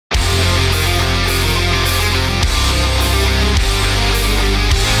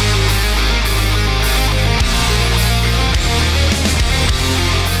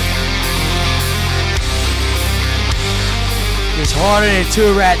morning,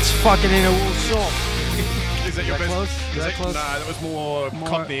 two rats fucking in a wool soul. Is that your best? Close? Is that close? No, that was more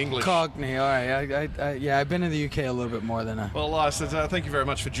Cockney English. Cockney, all right. Yeah, I've been in the UK a little bit more than I. Well, Elias, thank you very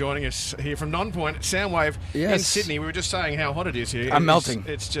much for joining us here from Nonpoint, Soundwave in Sydney. We were just saying how hot it is here. I'm melting.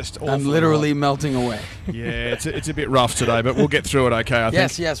 It's just awful. I'm literally melting away. Yeah, it's a bit rough today, but we'll get through it okay, I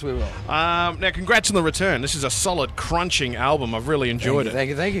think. Yes, we will. Now, congrats on the return. This is a solid, crunching album. I've really enjoyed it.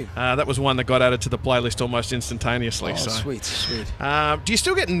 Thank you. That was one that got added to the playlist almost instantaneously. Oh, so. Sweet. Do you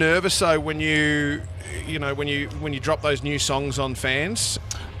still get nervous, though, when you drop those new songs on fans?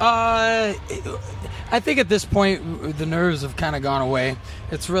 I think at this point the nerves have kind of gone away.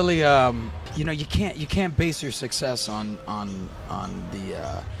 It's really you can't base your success on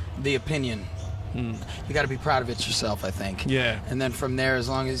the opinion. You got to be proud of it yourself, I think. Yeah. And then from there, as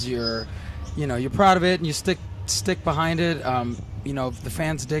long as you're proud of it and you stick behind it, if the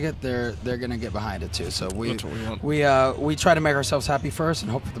fans dig it, they're gonna get behind it too. So that's what we want. We try to make ourselves happy first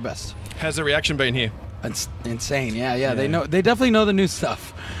and hope for the best. How's the reaction been here? It's insane. Yeah. They definitely know the new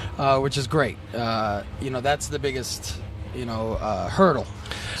stuff, which is great. That's the biggest hurdle.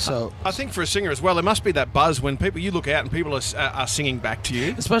 So I think for a singer as well, there must be that buzz when you look out and people are singing back to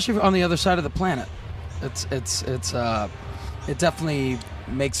you, especially on the other side of the planet. It definitely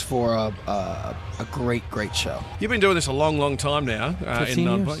makes for a great show. You've been doing this a long time now.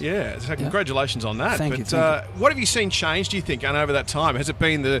 15 years. Yeah, so congratulations on that. Thank you. What have you seen change, do you think, over that time? Has it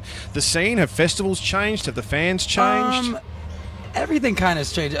been the scene? Have festivals changed? Have the fans changed? Everything kind of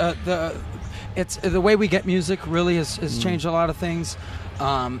has changed. It's the way we get music really has changed a lot of things.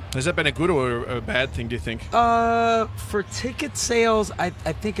 Has that been a good or a bad thing, do you think? For ticket sales, I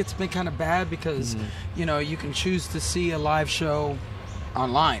think it's been kind of bad because, you can choose to see a live show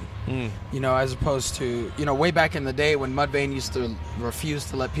online, as opposed to, way back in the day when Mudvayne used to refuse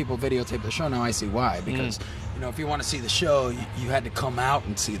to let people videotape the show. Now I see why, because, if you want to see the show, you had to come out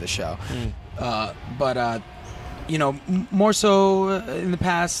and see the show. More so in the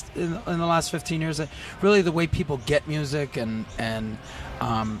past, in the last 15 years, really the way people get music and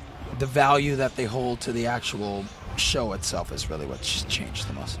the value that they hold to the actual show itself is really what's changed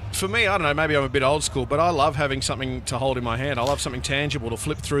the most. For me, I don't know, maybe I'm a bit old school, but I love having something to hold in my hand. I love something tangible to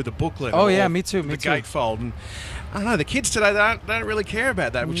flip through the booklet. Oh, yeah, me too. The gatefold. And I don't know, the kids today, they don't really care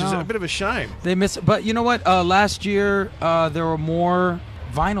about that, which is a bit of a shame. They miss it. But you know what? Last year, there were more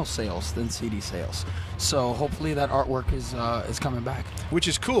vinyl sales than CD sales. So hopefully that artwork is coming back. Which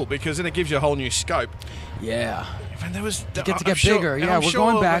is cool, because then it gives you a whole new scope. Yeah. And there was, you get to get bigger. Yeah, we're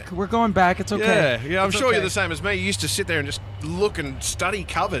going back. We're going back. It's okay. Yeah, I'm sure you're the same as me. You used to sit there and just look and study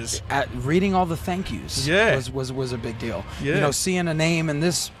covers. Reading all the thank yous was a big deal. Yeah. Seeing a name in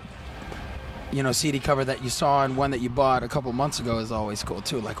this CD cover that you saw and one that you bought a couple months ago is always cool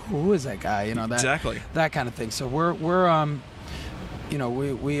too. Like, who is that guy? Exactly. That kind of thing. So we're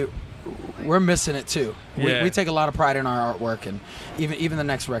missing it too. We take a lot of pride in our artwork, and even the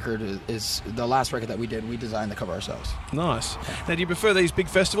next record is the last record that we did. We designed the cover ourselves. Nice. Now, do you prefer these big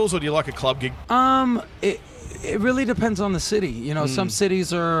festivals, or do you like a club gig? It really depends on the city. Some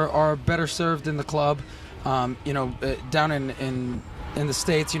cities are better served in the club. Down in the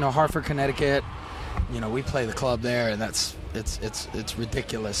States, Hartford, Connecticut, we play the club there, and it's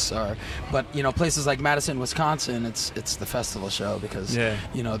ridiculous. But places like Madison, Wisconsin, it's the festival show because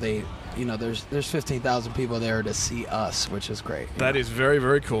there's 15,000 people there to see us, which is great. That is very,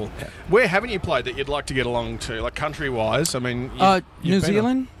 very cool. Yeah. Where haven't you played that you'd like to get along to, like country wise? I mean, New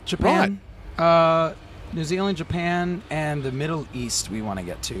Zealand, Japan. Right. New Zealand, Japan, and the Middle East we want to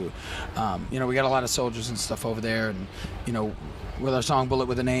get to. We got a lot of soldiers and stuff over there, and with our song Bullet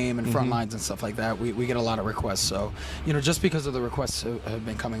with a Name and front lines and stuff like that, we get a lot of requests. So, just because of the requests have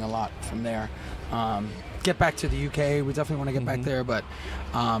been coming a lot from there. Get back to the UK, we definitely want to get back there, but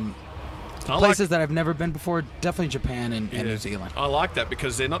places that I've never been before, definitely Japan and New Zealand. I like that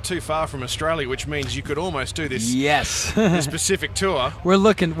because they're not too far from Australia, which means you could almost do this this specific tour. We're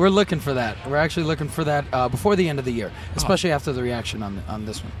looking for that. We're actually looking for that before the end of the year, especially after the reaction on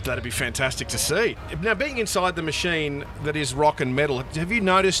this one. That'd be fantastic to see. Now, being inside the machine that is rock and metal, have you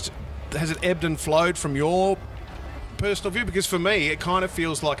noticed, has it ebbed and flowed from your personal view? Because for me, it kind of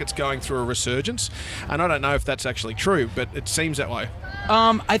feels like it's going through a resurgence, and I don't know if that's actually true, but it seems that way.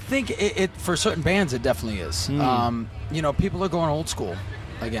 I think it for certain bands it definitely is. People are going old school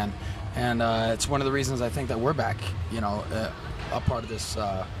again, and it's one of the reasons I think that we're back. A part of this,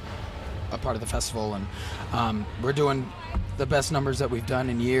 a part of the festival, and we're doing the best numbers that we've done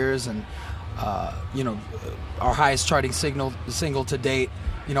in years, and our highest charting single to date.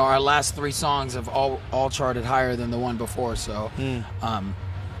 Our last 3 songs have all charted higher than the one before. So,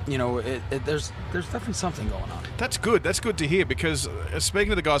 there's definitely something going on. That's good. That's good to hear, because speaking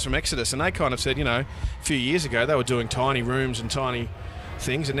to the guys from Exodus, and they kind of said, a few years ago they were doing tiny rooms and tiny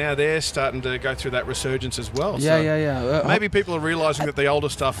things, and now they're starting to go through that resurgence as well. Yeah. Maybe people are realizing that the older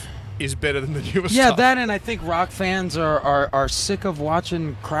stuff is better than the newer stuff. Yeah, that, and I think rock fans are sick of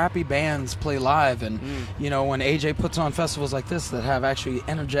watching crappy bands play live, and when AJ puts on festivals like this that have actually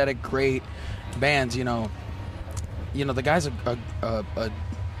energetic, great bands, the guy's a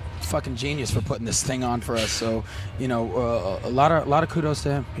fucking genius for putting this thing on for us. So, a lot of kudos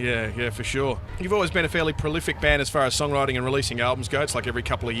to him. Yeah, for sure. You've always been a fairly prolific band as far as songwriting and releasing albums go. It's like every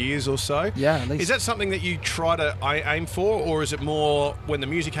couple of years or so. Yeah, at least. Is that something that you try to aim for, or is it more when the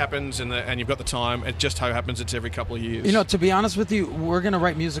music happens and you've got the time, it just how happens it's every couple of years? To be honest with you, we're going to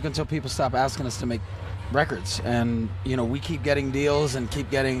write music until people stop asking us to make records. And, we keep getting deals and keep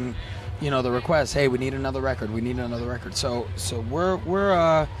getting, the requests. Hey, we need another record. We need another record. So we're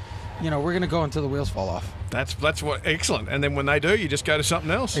going to go until the wheels fall off. That's what excellent. And then when they do, you just go to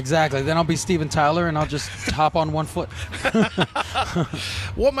something else. Exactly. Then I'll be Steven Tyler, and I'll just hop on one foot.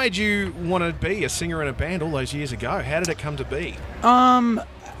 What made you want to be a singer in a band all those years ago? How did it come to be?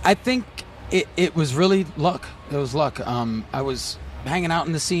 I think it was really luck. It was luck. I was hanging out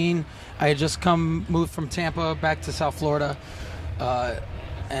in the scene. I had just moved from Tampa back to South Florida,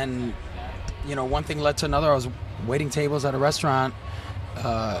 and one thing led to another. I was waiting tables at a restaurant.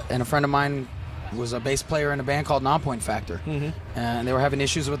 And a friend of mine was a bass player in a band called Nonpoint Factor, and they were having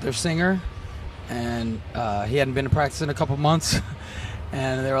issues with their singer, and he hadn't been to practice in a couple months,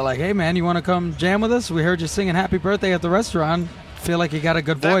 and they were like, "Hey man, you want to come jam with us? We heard you singing Happy Birthday at the restaurant. Feel like you got a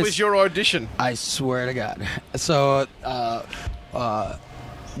good voice." That was your audition? I swear to God. So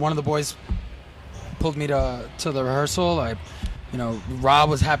one of the boys pulled me to the rehearsal.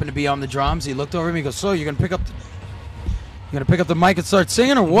 Rob happened to be on the drums. He looked over at me, he goes, "So you're gonna pick up the mic and start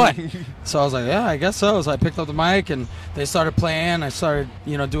singing or what?" So I was like, "Yeah, I guess so." So I picked up the mic and they started playing. I started,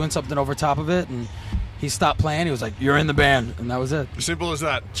 doing something over top of it, and he stopped playing. He was like, "You're in the band," and that was it. Simple as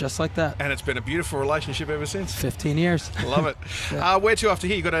that. Just like that. And it's been a beautiful relationship ever since. 15 years. Love it. Yeah. Where to after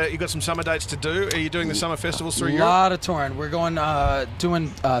here? You got some summer dates to do. Are you doing the summer festivals through Europe? A lot of touring. We're going doing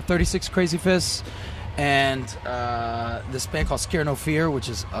 36 Crazy Fists. And this band called Scare No Fear, which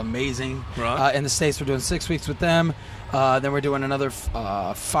is amazing. Right. In the States, we're doing 6 weeks with them. Then we're doing another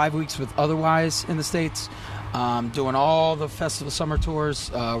 5 weeks with Otherwise in the States. Doing all the festival summer tours.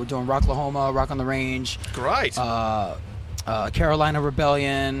 We're doing Rocklahoma, Rock on the Range. Great. Carolina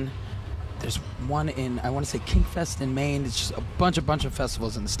Rebellion. There's one in, I want to say, Kingfest in Maine. It's just a bunch of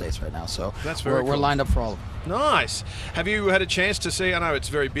festivals in the States right now. So that's very we're lined up for all of them. Nice. Have you had a chance to see, I know it's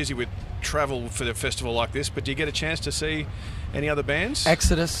very busy with travel for the festival like this, but do you get a chance to see any other bands?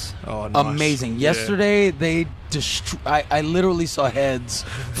 Exodus. Oh, nice. Amazing. Yesterday, they I literally saw heads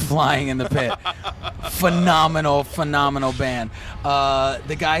flying in the pit. Phenomenal band.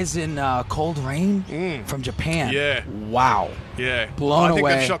 The guys in Cold Rain from Japan. Yeah. Wow. Yeah. Blown away.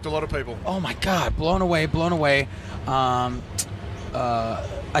 I think that shocked a lot of people. Oh, my God. Blown away.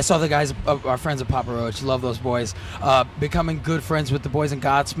 I saw the guys, our friends at Papa Roach. Love those boys. Becoming good friends with the boys in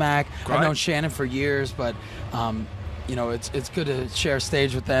Godsmack. Great. I've known Shannon for years, but it's good to share a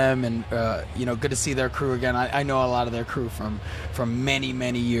stage with them, and good to see their crew again. I know a lot of their crew from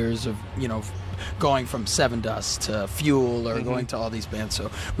many years of going from Seven Dust to Fuel or going to all these bands.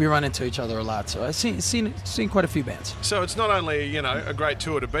 So we run into each other a lot. So I've seen quite a few bands. So it's not only a great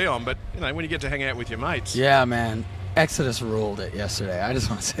tour to be on, but when you get to hang out with your mates. Yeah, man. Exodus ruled it yesterday. I just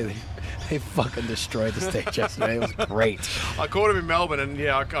want to say they fucking destroyed the stage yesterday. It was great. I caught him in Melbourne, and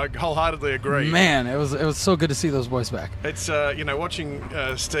I wholeheartedly agree. Man, it was so good to see those boys back. It's watching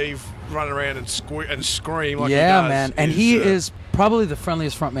Steve run around and scream like he does. Yeah, man, and he is probably the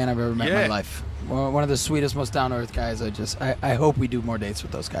friendliest front man I've ever met in my life. One of the sweetest, most down-to-earth guys. I hope we do more dates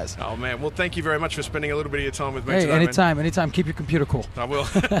with those guys. Oh man, well, thank you very much for spending a little bit of your time with me today. Hey, anytime. Keep your computer cool. I will.